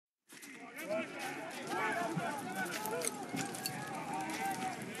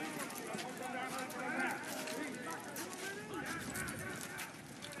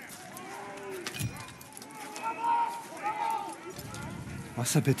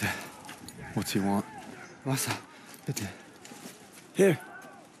Wasser bitte. What's he want? Wasser bitte. Here.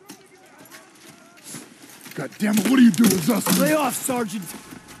 God damn it, what are you doing, Zussman? Lay off, Sergeant.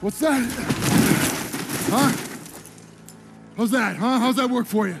 What's that? Huh? How's that, huh? How's that work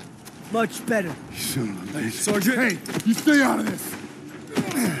for you? Much better. You son of a bitch. Sergeant. Hey, you stay out of this.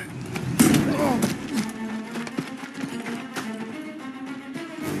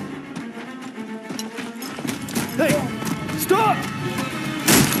 Hey, stop!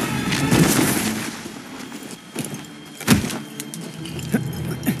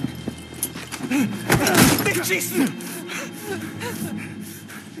 Nicht schießen!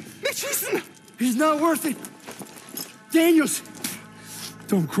 Nicht schießen! He's not worth it. Daniels!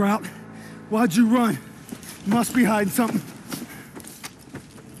 Don't crowd. Why'd you run? You must be hiding something.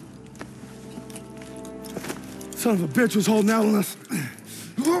 Son of a bitch was holding out on us.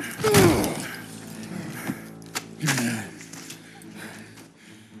 Give me that.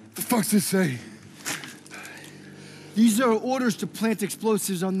 The fuck's this say? These are orders to plant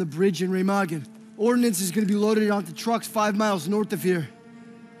explosives on the bridge in Remagen. Ordnance is gonna be loaded onto trucks 5 miles north of here.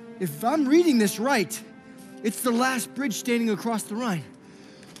 If I'm reading this right, it's the last bridge standing across the Rhine.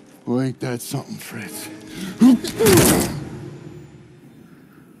 Well, ain't that something, Fritz?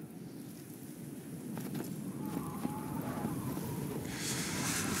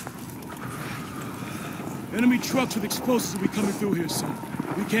 Enemy trucks with explosives will be coming through here soon.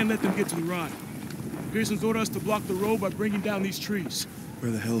 We can't let them get to the Rhine. Pearson's ordered us to block the road by bringing down these trees.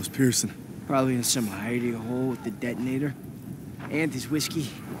 Where the hell is Pearson? Probably in some hidey hole with the detonator. And his whiskey. You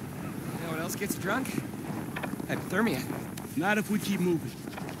know what else gets you drunk? Hypothermia. Not if we keep moving.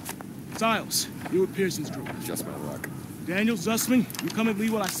 Stiles, you're with Pearson's group. Just my luck. Daniel, Zussman, you come and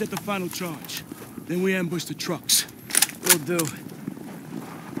lead while I set the final charge. Then we ambush the trucks. Will do.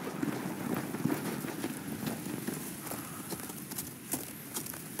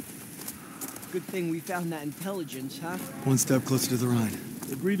 Good thing we found that intelligence, huh? One step closer to the Rhine.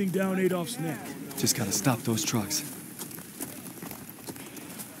 They're breathing down Adolf's neck. Just gotta stop those trucks.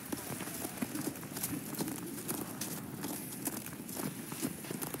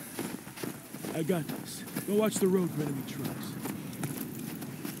 I got this. Go watch the road for enemy trucks.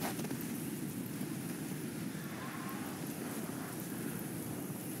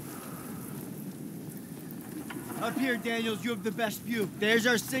 Up here, Daniels, you have the best view. There's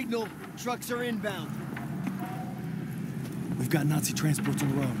our signal. Trucks are inbound. We've got Nazi transports on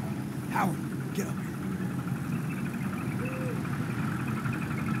the road. Howard, get up here.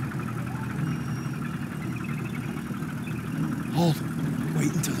 Hold.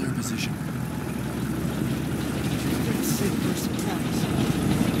 Wait until they're in position.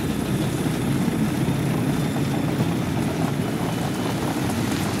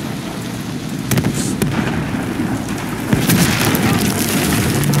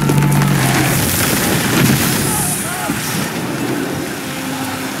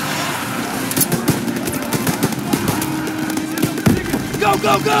 Go,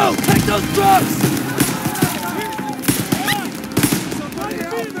 go, go! Take those trucks! Somebody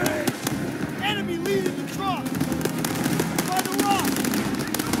help me! Enemy leading the truck! By the rock!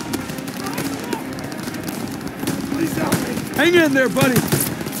 Please help me! Hang in there, buddy!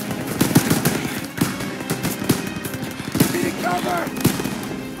 Need cover!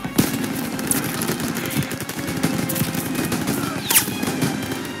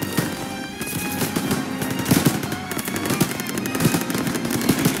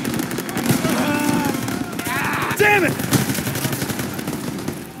 Damn it!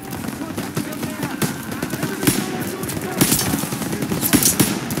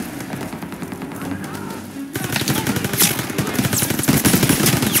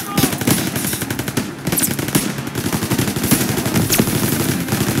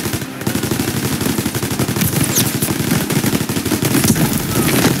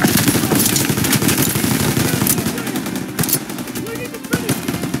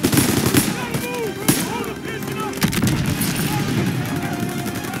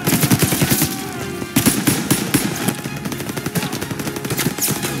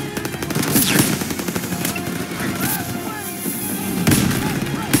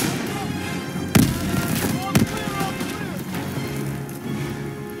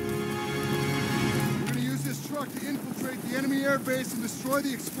 Base and destroy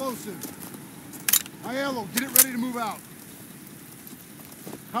the explosives. Aiello, get it ready to move out.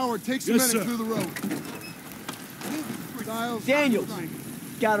 Howard, take some Yes, medics sir. through the road. Stiles, Daniels,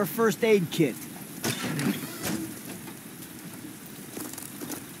 got our first aid kit.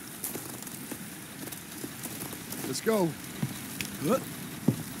 Let's go.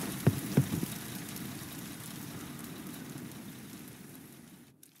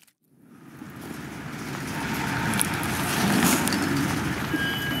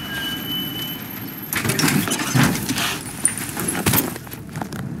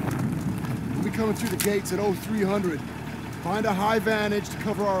 coming through the gates at 0300. Find a high vantage to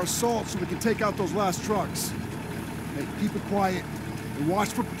cover our assault so we can take out those last trucks. Hey, keep it quiet and watch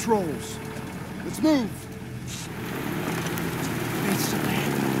for patrols. Let's move! It's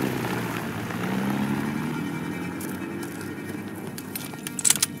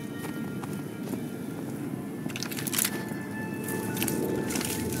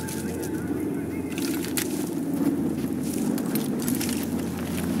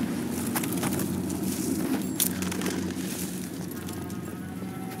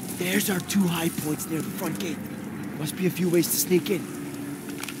There's our 2 high points near the front gate. Must be a few ways to sneak in.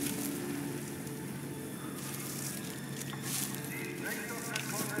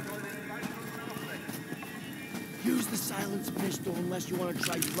 Use the silenced pistol unless you want to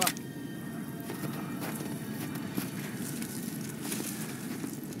try your luck.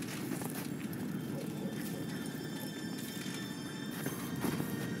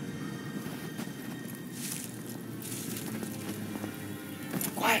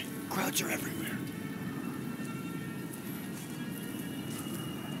 Quiet. Crowds are everywhere.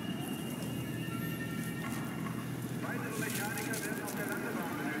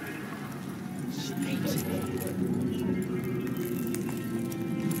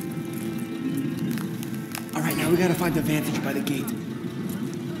 All right, now we gotta find the vantage by the gate.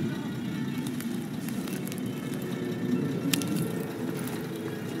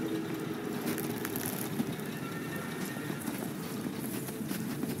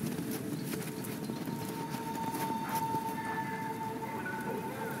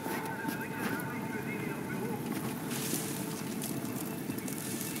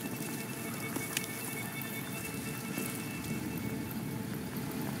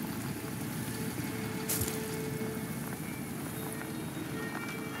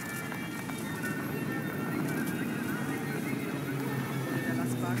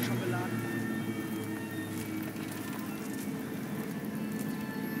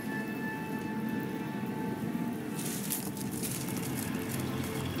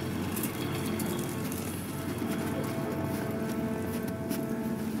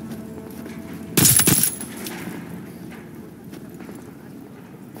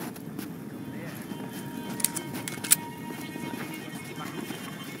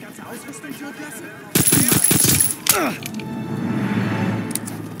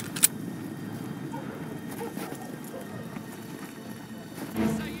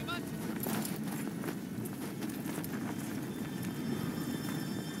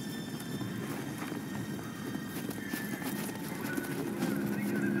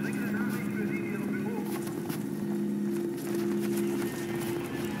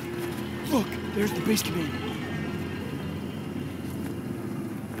 Look, there's the base commander.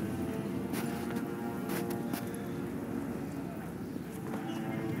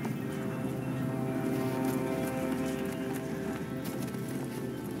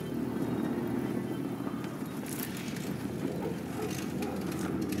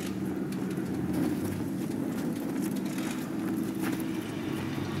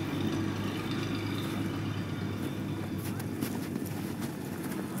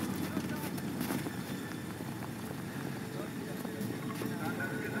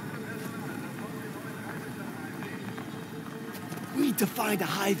 We need to find a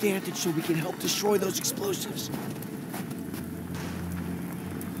high vantage so we can help destroy those explosives.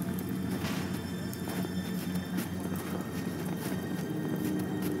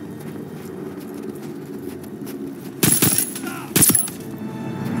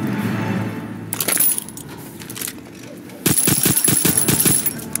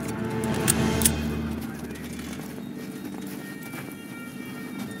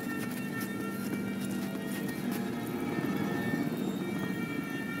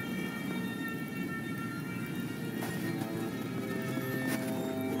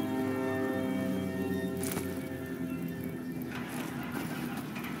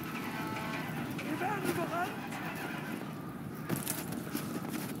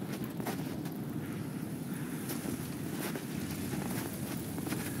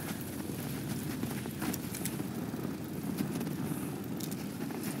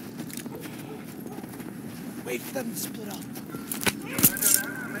 Wait for them to split up.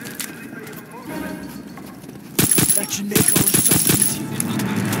 That should make our assault easier.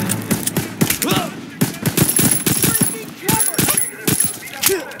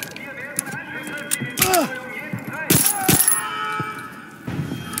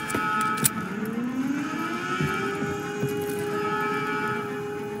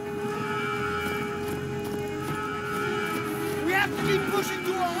 We have to keep pushing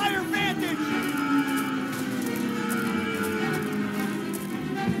to a higher vantage!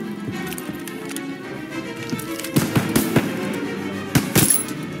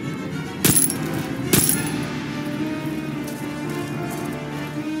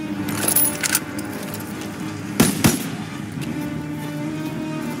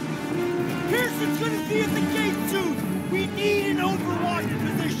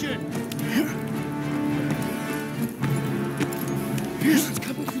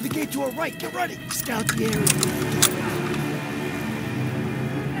 to our right. Get ready. Scout the area.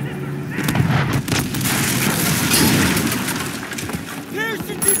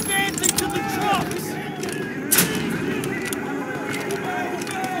 Pearson's advancing to the trucks!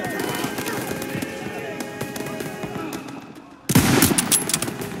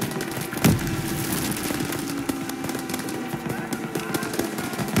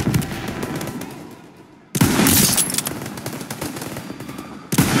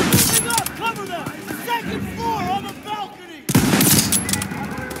 Moving up! Cover them! Second floor on the balcony!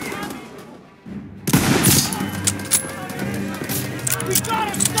 We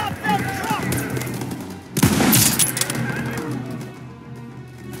gotta stop that truck!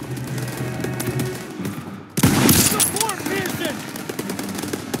 Support Pearson!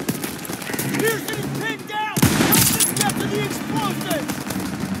 Pearson is pinned down! Help us get to the explosives!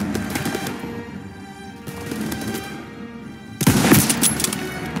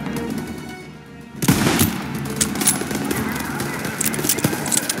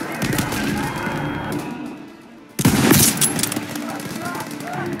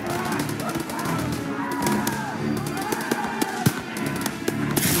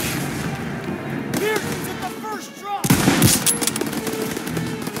 Pearson's in the first truck!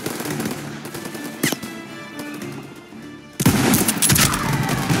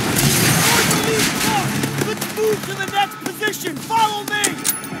 Towards the lead truck! Let's move to the next position! Follow me!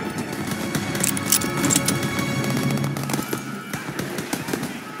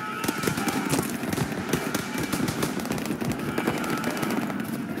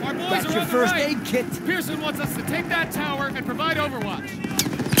 Our boys That's are your on the first right. aid kit. Pearson wants us to take that tower and provide overwatch.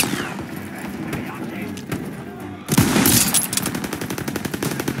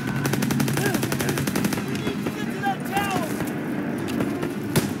 Get to that tower!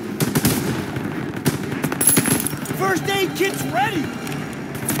 First aid kit's ready!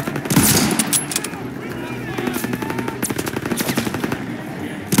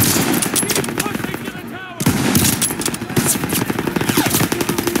 Pushing to the tower.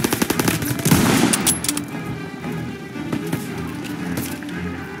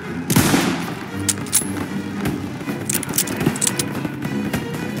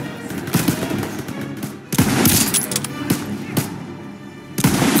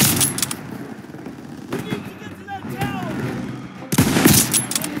 We need to get to that tower!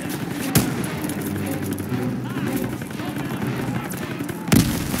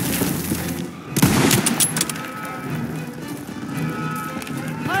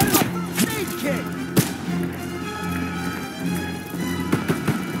 Hide a first aid kit!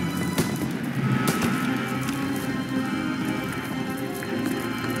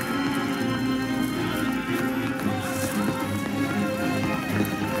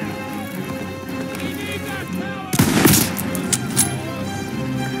 We need that tower.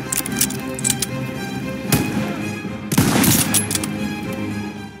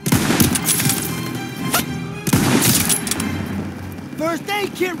 First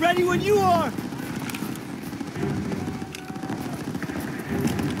aid kit ready when you are!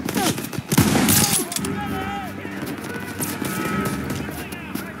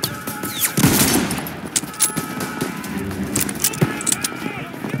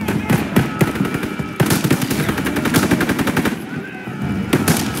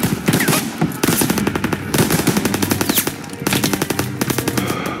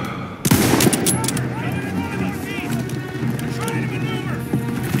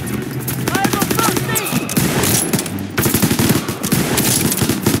 I have a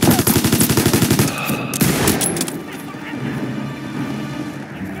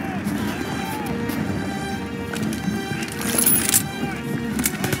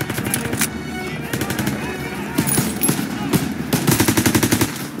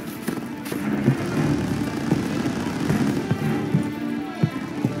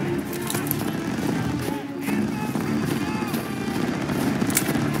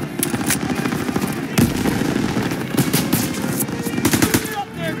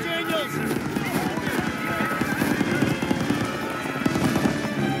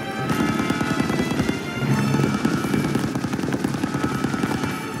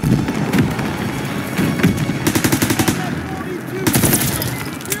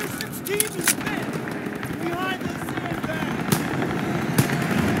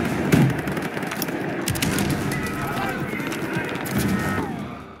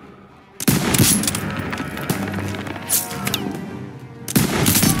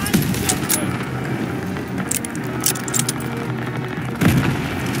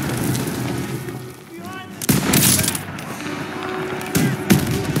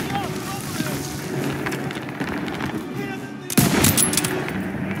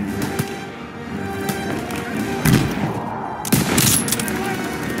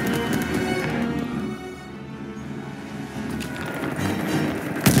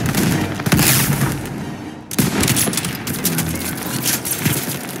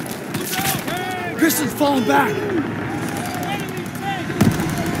Garrison's falling back!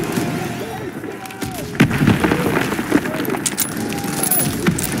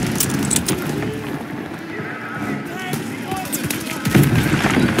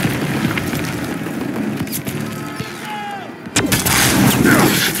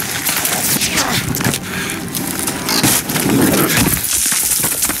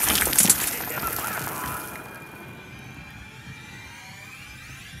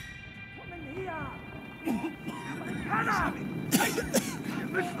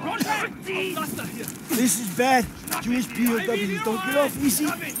 This is bad. Jewish POWs don't get off easy.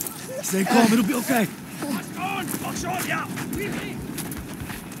 Stay calm, it'll be okay.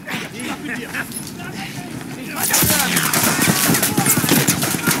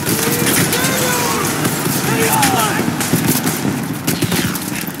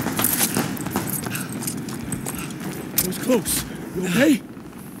 It was close. You okay?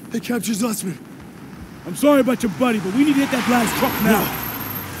 They captured Zussman. I'm sorry about your buddy, but we need to hit that last truck now.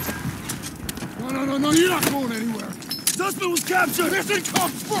 No, you're not going anywhere. Zussman was captured! Listen,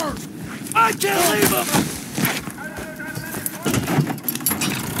 comes first! I can't leave him!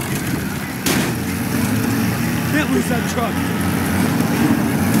 Can't lose that truck.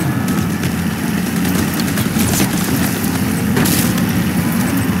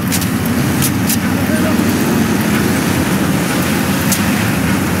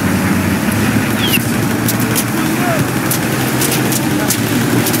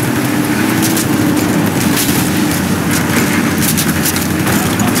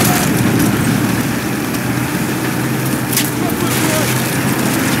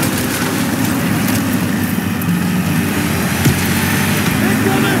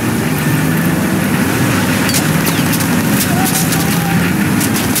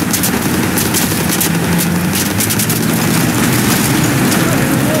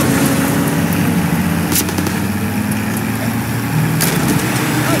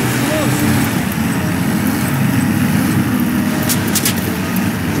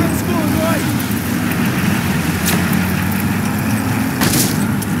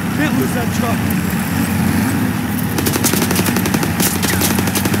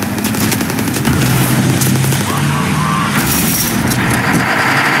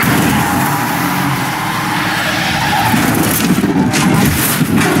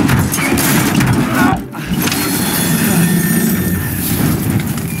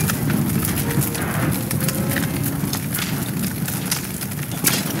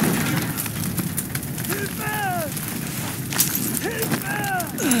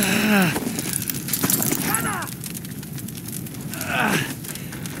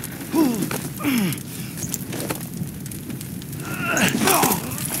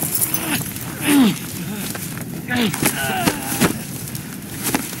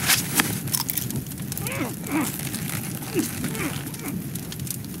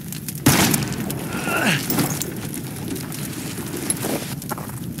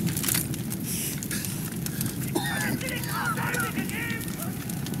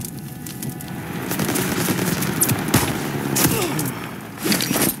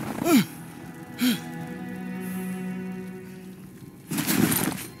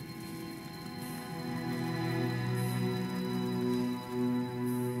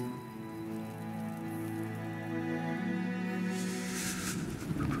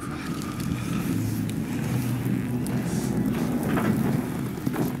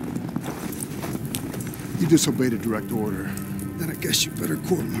 You disobeyed a direct order. Then I guess you better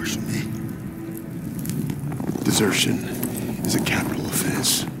court-martial me. Desertion is a capital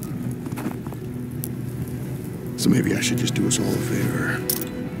offense. So maybe I should just do us all a favor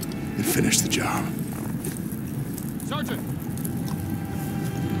and finish the job. Sergeant!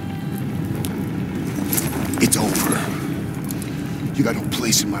 It's over. You got no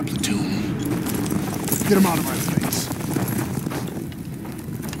place in my platoon. Get him out of my face.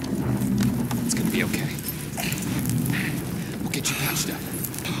 It's gonna be okay. We'll get you patched up.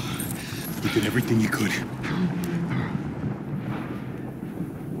 You did everything you could.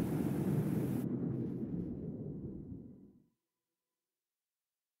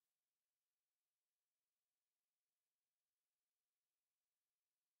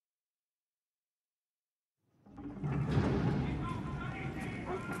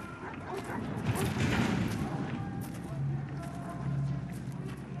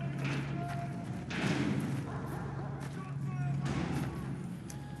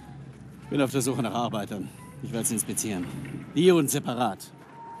 Bin auf der Suche nach Arbeitern. Ich werde sie inspizieren. Wir und separat.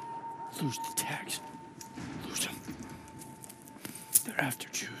 Lose the tags. Lose them. They're after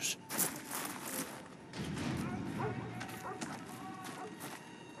Jews.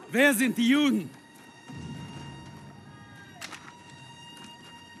 Wer sind die Juden?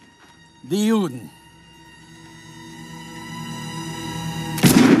 Die Juden.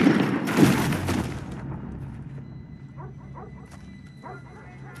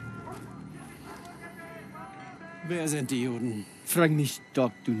 Wer sind die Juden? Frag mich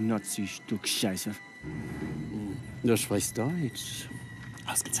doch, du Nazi-Stück Scheiße. Du sprichst Deutsch.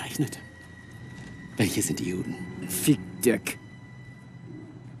 Ausgezeichnet. Welche sind die Juden? Fick Dick.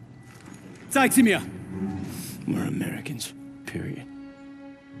 Zeig sie mir! We're Americans. Period.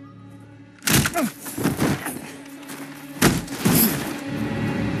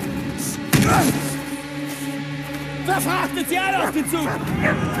 Verfrachtet sie alle auf den Zug!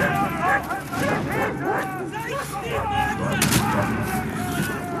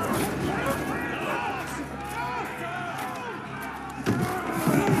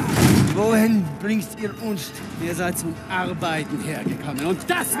 Wohin bringst ihr uns? Ihr seid zum Arbeiten hergekommen und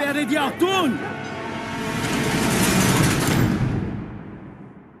das werdet ihr auch tun!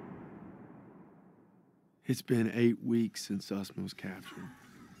 It's been 8 weeks since Sussman was captured.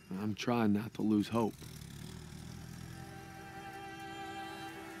 I'm trying not to lose hope.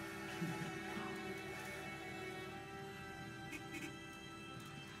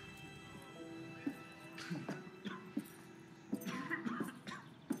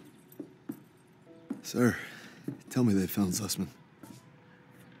 Sir, tell me they found Sussman.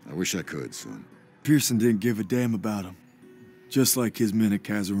 I wish I could, son. Pearson didn't give a damn about him. Just like his men at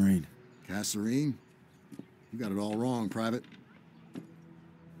Kasserine. Kasserine? You got it all wrong, Private.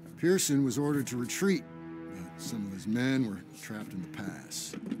 Pearson was ordered to retreat, but some of his men were trapped in the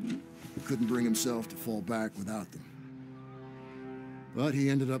pass. He couldn't bring himself to fall back without them. But he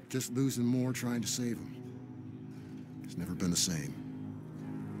ended up just losing more trying to save them. It's never been the same.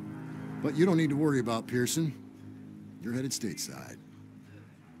 But you don't need to worry about Pearson. You're headed stateside.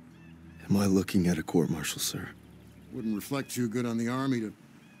 Am I looking at a court-martial, sir? Wouldn't reflect too good on the Army to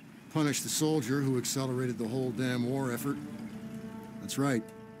punish the soldier who accelerated the whole damn war effort. That's right.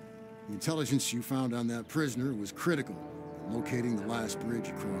 The intelligence you found on that prisoner was critical in locating the last bridge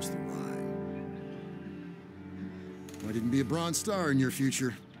across the Rhine. Why didn't be a Bronze Star in your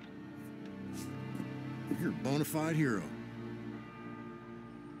future? You're a bona fide hero.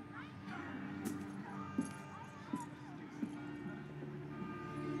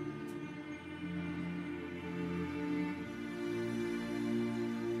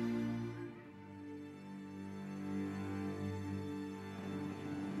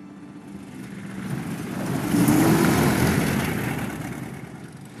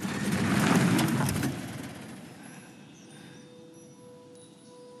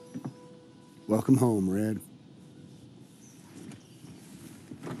 Welcome home, Red.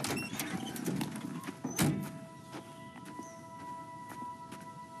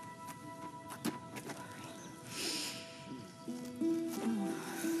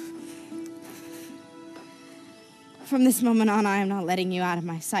 From this moment on, I am not letting you out of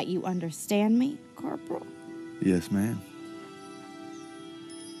my sight. You understand me, Corporal? Yes, ma'am.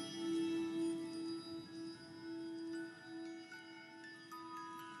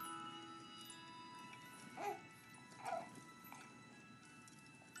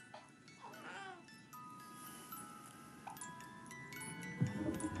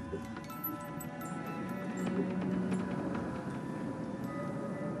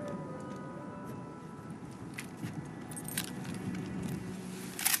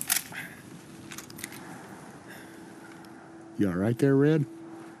 You all right there, Red?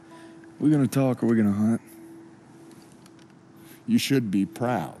 We gonna talk or we gonna hunt? You should be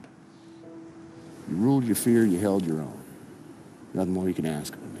proud. You ruled your fear, you held your own. Nothing more you can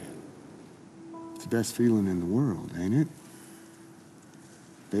ask of a man. It's the best feeling in the world, ain't it?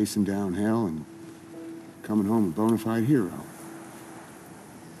 Facing down hell and coming home a bona fide hero.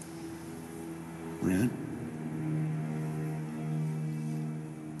 Red?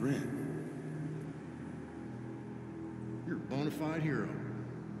 Red? You're a bona fide hero.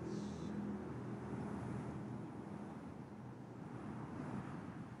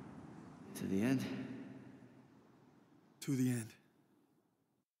 To the end? To the end.